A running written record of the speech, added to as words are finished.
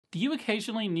Do you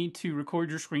occasionally need to record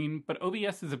your screen, but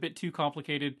OBS is a bit too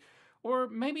complicated? Or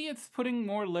maybe it's putting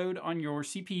more load on your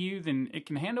CPU than it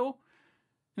can handle?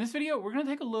 In this video, we're going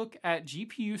to take a look at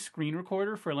GPU Screen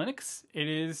Recorder for Linux. It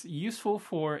is useful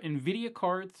for NVIDIA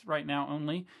cards right now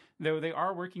only, though they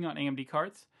are working on AMD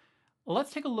cards.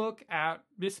 Let's take a look at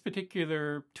this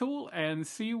particular tool and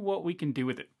see what we can do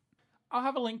with it. I'll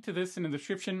have a link to this in the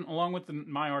description, along with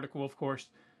my article, of course.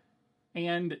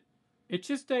 And it's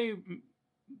just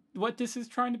what this is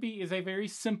trying to be is a very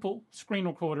simple screen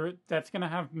recorder that's going to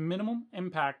have minimum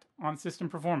impact on system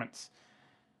performance.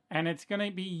 And it's going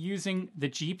to be using the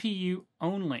GPU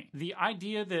only. The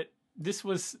idea that this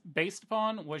was based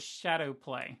upon was Shadow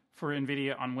Play for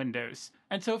NVIDIA on Windows.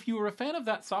 And so if you were a fan of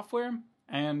that software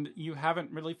and you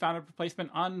haven't really found a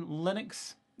replacement on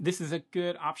Linux, this is a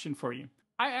good option for you.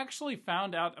 I actually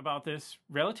found out about this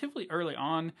relatively early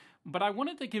on, but I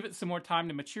wanted to give it some more time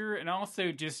to mature and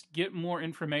also just get more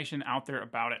information out there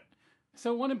about it.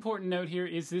 So one important note here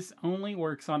is this only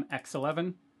works on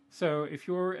X11. So if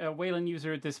you're a Wayland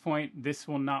user at this point, this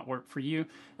will not work for you.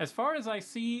 As far as I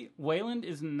see, Wayland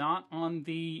is not on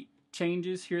the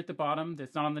changes here at the bottom.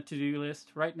 That's not on the to-do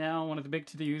list. Right now, one of the big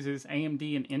to-dos is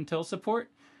AMD and Intel support.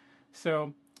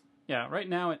 So yeah, right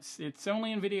now it's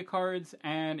only NVIDIA cards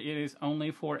and it is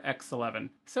only for X11.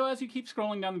 So as you keep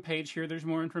scrolling down the page here, there's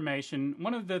more information.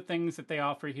 One of the things that they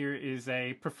offer here is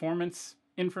a performance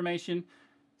information.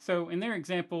 So in their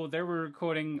example, they were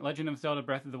recording Legend of Zelda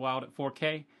Breath of the Wild at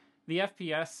 4K. The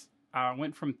FPS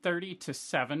went from 30 to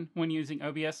 7 when using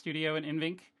OBS Studio and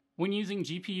NVENC. When using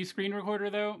GPU Screen Recorder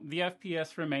though, the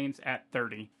FPS remains at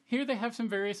 30. Here they have some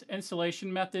various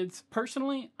installation methods.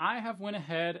 Personally, I have went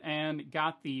ahead and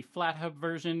got the FlatHub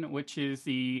version, which is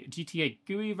the GTA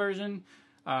GUI version.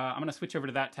 I'm going to switch over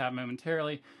to that tab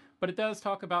momentarily. But it does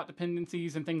talk about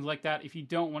dependencies and things like that if you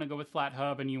don't want to go with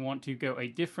FlatHub and you want to go a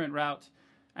different route,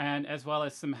 and as well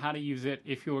as some how to use it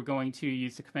if you're going to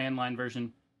use the command line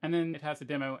version. And then it has a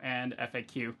demo and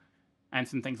FAQ and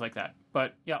some things like that.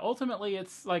 But yeah, ultimately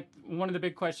it's like one of the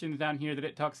big questions down here that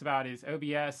it talks about is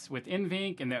OBS with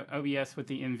NVENC and the OBS with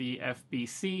the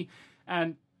NVFBC.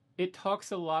 And it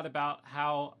talks a lot about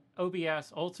how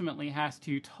OBS ultimately has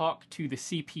to talk to the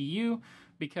CPU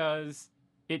because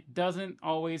it isn't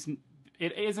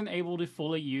able to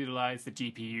fully utilize the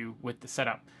GPU with the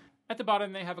setup. At the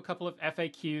bottom, they have a couple of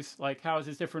FAQs, like how is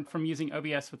this different from using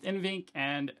OBS with NVENC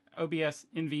and OBS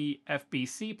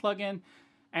NVFBC plugin.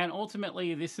 And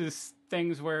ultimately, this is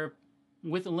things where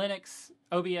with Linux,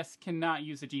 OBS cannot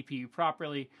use the GPU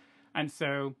properly. And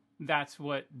so that's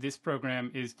what this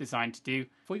program is designed to do.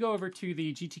 If we go over to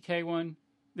the GTK one,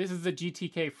 this is the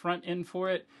GTK front end for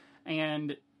it.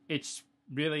 And it's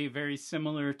really very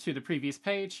similar to the previous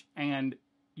page. And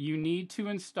you need to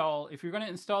install, if you're going to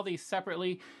install these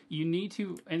separately, you need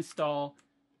to install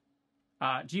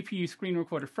GPU Screen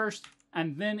Recorder first,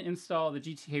 and then install the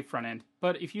GTK front end.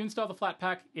 But if you install the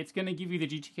Flatpak, it's going to give you the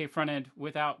GTK front end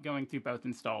without going through both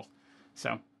installs.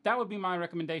 So that would be my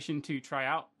recommendation to try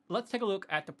out. Let's take a look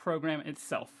at the program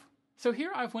itself. So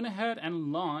here I've went ahead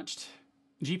and launched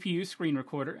GPU Screen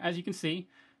Recorder. As you can see,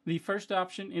 the first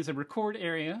option is a record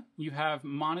area. You have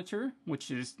monitor, which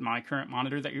is my current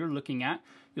monitor that you're looking at.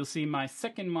 You'll see my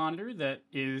second monitor that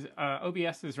is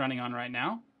OBS is running on right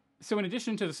now. So in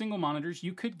addition to the single monitors,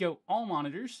 you could go all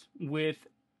monitors with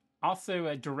also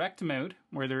a direct mode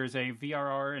where there is a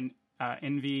VRR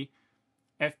and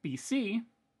NVFBC.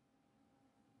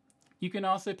 You can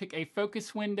also pick a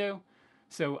focus window.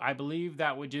 So I believe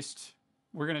that would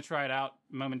we're going to try it out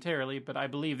momentarily, but I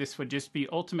believe this would just be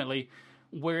ultimately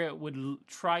where it would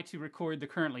try to record the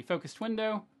currently focused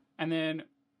window and then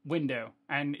window.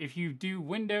 And if you do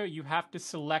window, you have to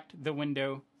select the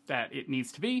window that it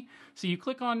needs to be. So you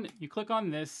click on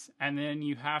this, and then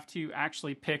you have to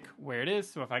actually pick where it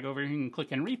is. So if I go over here and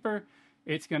click in Reaper,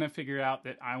 it's going to figure out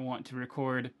that I want to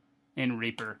record in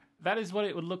Reaper. That is what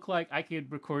it would look like. I could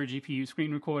record GPU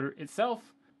Screen Recorder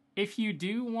itself. If you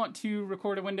do want to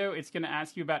record a window, it's going to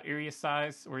ask you about area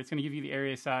size, or it's going to give you the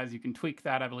area size. You can tweak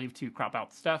that, I believe, to crop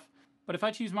out stuff. But if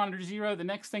I choose monitor 0, the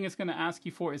next thing it's going to ask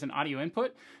you for is an audio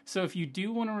input. So if you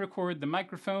do want to record the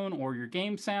microphone or your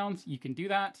game sounds, you can do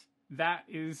that. That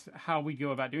is how we go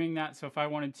about doing that. So if I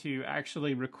wanted to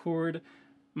actually record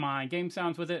my game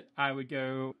sounds with it, I would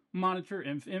go monitor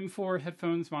M4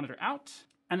 headphones monitor out.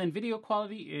 And then video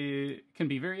quality can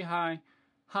be very high,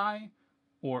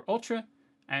 or ultra.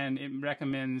 And it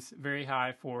recommends very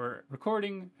high for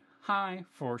recording, high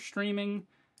for streaming.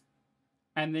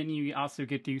 And then you also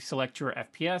get to select your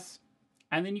FPS.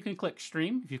 And then you can click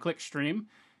stream. If you click stream,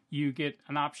 you get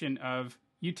an option of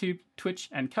YouTube, Twitch,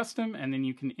 and custom. And then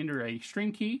you can enter a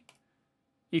stream key.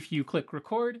 If you click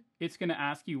record, it's going to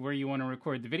ask you where you want to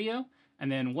record the video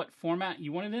and then what format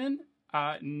you want it in.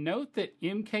 Note that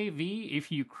MKV,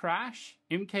 if you crash,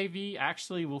 MKV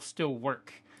actually will still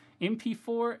work.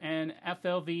 MP4 and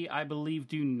FLV, I believe,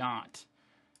 do not.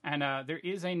 And there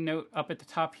is a note up at the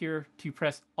top here to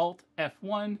press Alt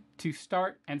F1 to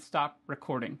start and stop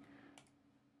recording.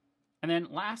 And then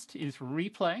last is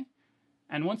replay.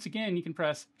 And once again, you can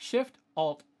press Shift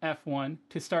Alt F1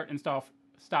 to start and stop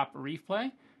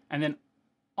replay, and then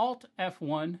Alt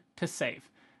F1 to save.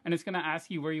 And it's going to ask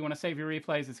you where you want to save your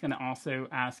replays. It's going to also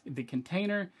ask the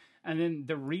container and then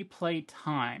the replay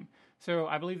time. So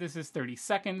I believe this is 30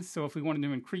 seconds. So if we wanted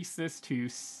to increase this to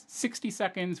 60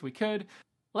 seconds, we could.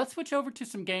 Let's switch over to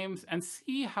some games and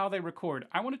see how they record.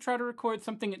 I want to try to record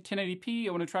something at 1080p.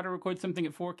 I want to try to record something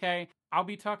at 4K. I'll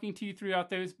be talking to you throughout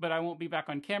those, but I won't be back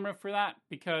on camera for that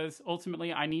because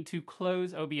ultimately I need to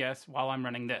close OBS while I'm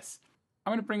running this.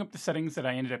 I'm going to bring up the settings that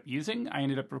I ended up using. I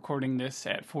ended up recording this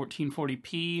at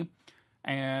 1440p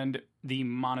and the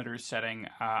monitor setting.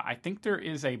 I think there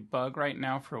is a bug right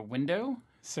now for a window,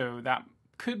 so that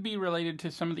could be related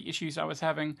to some of the issues I was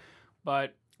having.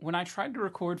 But when I tried to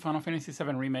record Final Fantasy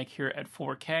VII Remake here at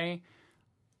 4K,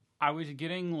 I was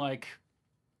getting like,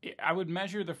 I would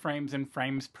measure the frames in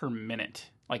frames per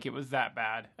minute. Like it was that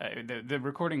bad. The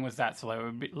recording was that slow.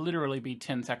 It would literally be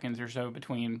 10 seconds or so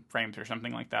between frames or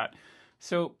something like that.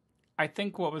 So I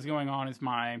think what was going on is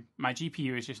my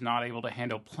GPU is just not able to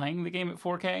handle playing the game at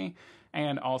 4K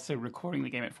and also recording the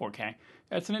game at 4K.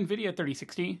 It's an NVIDIA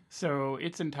 3060, so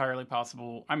it's entirely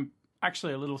possible. I'm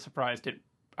actually a little surprised it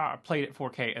played at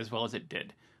 4K as well as it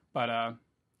did. But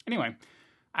anyway,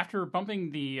 after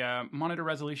bumping the monitor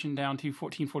resolution down to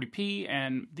 1440p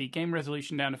and the game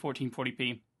resolution down to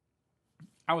 1440p,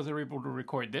 I was able to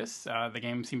record this. The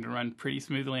game seemed to run pretty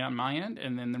smoothly on my end,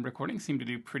 and then the recording seemed to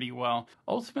do pretty well.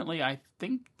 Ultimately, I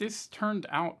think this turned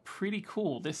out pretty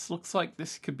cool. This looks like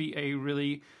this could be a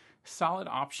really solid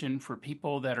option for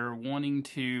people that are wanting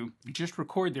to just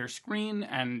record their screen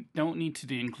and don't need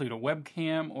to include a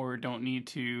webcam or don't need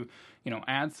to,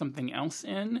 add something else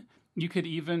in. You could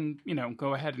even,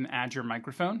 go ahead and add your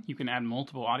microphone. You can add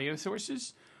multiple audio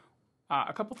sources.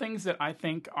 A couple things that I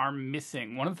think are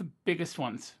missing. One of the biggest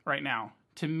ones right now,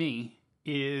 to me,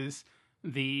 is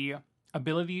the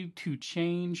ability to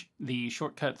change the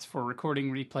shortcuts for recording,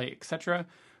 replay, etc.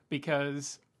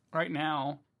 Because right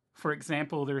now, for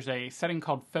example, there's a setting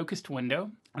called Focused Window.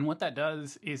 And what that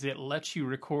does is it lets you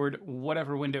record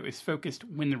whatever window is focused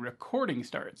when the recording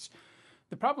starts.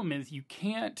 The problem is you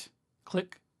can't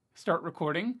click Start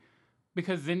Recording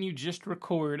because then you just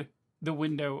record the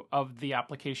window of the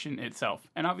application itself.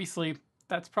 And obviously,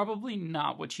 that's probably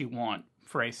not what you want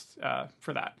for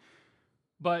that.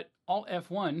 But Alt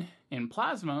F1 in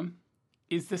Plasma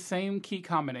is the same key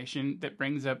combination that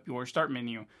brings up your start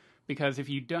menu. Because if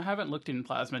you haven't looked in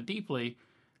Plasma deeply,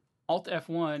 Alt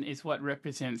F1 is what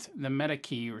represents the meta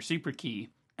key or super key.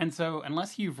 And so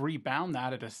unless you've rebound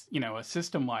that at a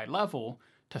system-wide level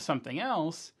to something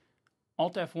else,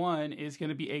 Alt F1 is going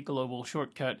to be a global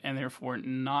shortcut and therefore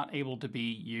not able to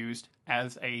be used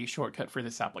as a shortcut for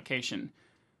this application.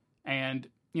 And,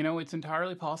 it's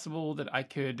entirely possible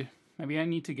that maybe I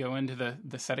need to go into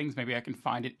the settings. Maybe I can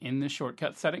find it in the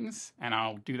shortcut settings, and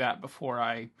I'll do that before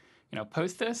I,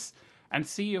 post this and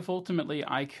see if ultimately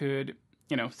I could,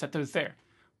 set those there.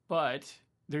 But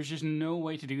there's just no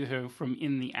way to do so from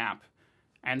in the app.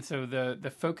 And so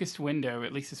the focused window,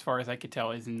 at least as far as I could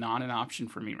tell, is not an option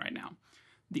for me right now.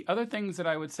 The other things that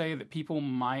I would say that people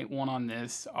might want on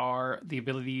this are the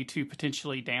ability to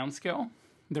potentially downscale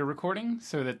their recording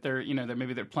so that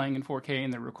maybe they're playing in 4K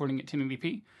and they're recording at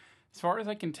 1080p. As far as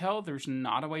I can tell, there's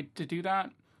not a way to do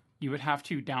that. You would have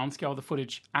to downscale the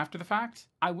footage after the fact.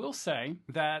 I will say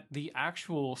that the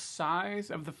actual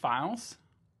size of the files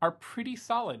are pretty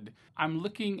solid. I'm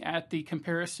looking at the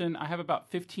comparison. I have about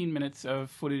 15 minutes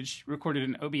of footage recorded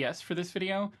in OBS for this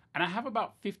video, and I have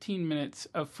about 15 minutes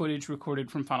of footage recorded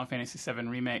from Final Fantasy VII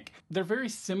Remake. They're very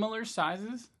similar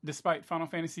sizes, despite Final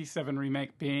Fantasy VII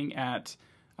Remake being at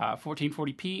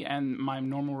 1440p and my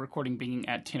normal recording being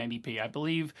at 1080p. I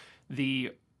believe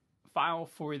the file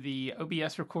for the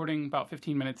OBS recording, about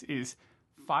 15 minutes, is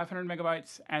 500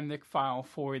 megabytes, and the file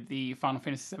for the Final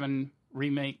Fantasy VII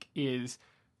Remake is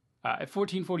at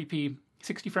 1440p,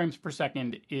 60 frames per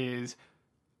second, is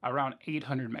around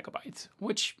 800 megabytes,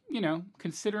 which,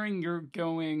 considering you're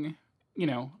going,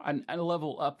 a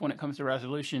level up when it comes to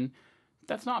resolution,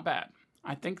 that's not bad.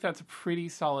 I think that's a pretty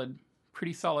solid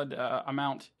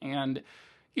amount. And,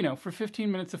 for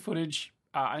 15 minutes of footage,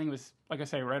 I think it was, like I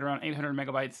say, right around 800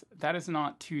 megabytes. That is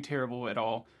not too terrible at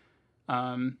all,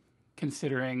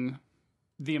 considering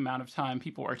the amount of time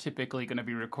people are typically going to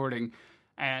be recording.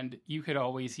 And you could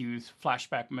always use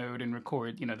flashback mode and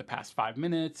record, you know, the past 5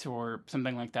 minutes or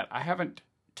something like that. I haven't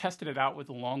tested it out with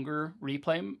longer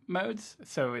replay modes,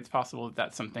 so it's possible that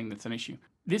that's something that's an issue.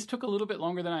 This took a little bit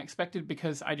longer than I expected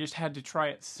because I just had to try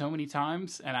it so many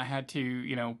times, and I had to,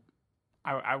 you know,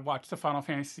 I watched the Final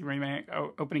Fantasy Remake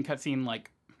opening cutscene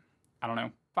like, I don't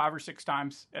know, 5 or 6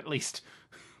 times at least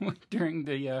during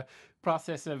the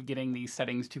process of getting these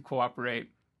settings to cooperate.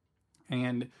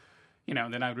 And, you know,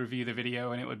 then I would review the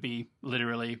video and it would be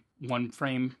literally 1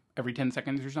 frame every 10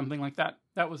 seconds or something like that.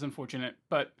 That was unfortunate.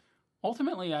 But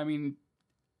ultimately, I mean,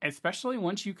 especially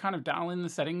once you kind of dial in the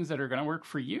settings that are going to work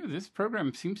for you, this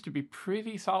program seems to be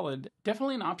pretty solid.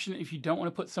 Definitely an option if you don't want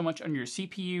to put so much on your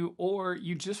CPU or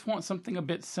you just want something a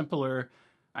bit simpler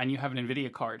and you have an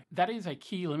NVIDIA card. That is a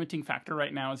key limiting factor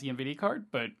right now, is the NVIDIA card,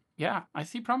 but yeah, I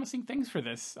see promising things for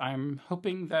this. I'm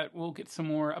hoping that we'll get some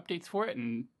more updates for it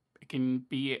and it can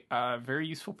be a very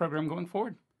useful program going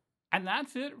forward. And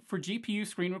that's it for GPU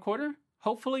Screen Recorder.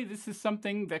 Hopefully this is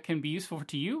something that can be useful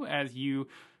to you as you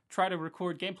try to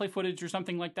record gameplay footage or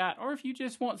something like that, or if you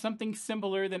just want something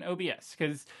simpler than OBS,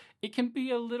 because it can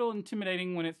be a little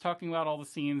intimidating when it's talking about all the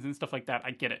scenes and stuff like that.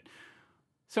 I get it.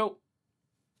 So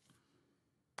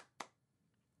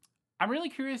I'm really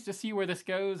curious to see where this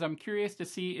goes. I'm curious to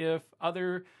see if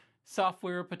other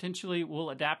software potentially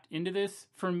will adapt into this.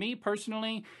 For me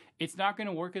personally, it's not going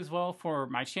to work as well for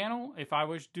my channel. If I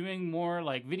was doing more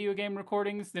like video game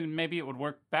recordings, then maybe it would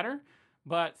work better.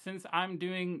 But since I'm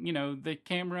doing, you know, the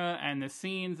camera and the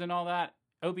scenes and all that,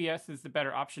 OBS is the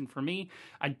better option for me.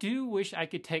 I do wish I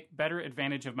could take better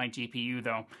advantage of my GPU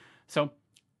though. So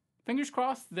fingers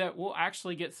crossed that we'll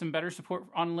actually get some better support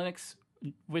on Linux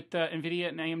with NVIDIA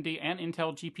and AMD and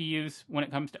Intel GPUs when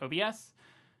it comes to OBS.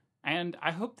 And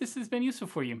I hope this has been useful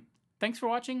for you. Thanks for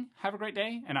watching, have a great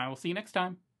day, and I will see you next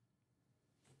time.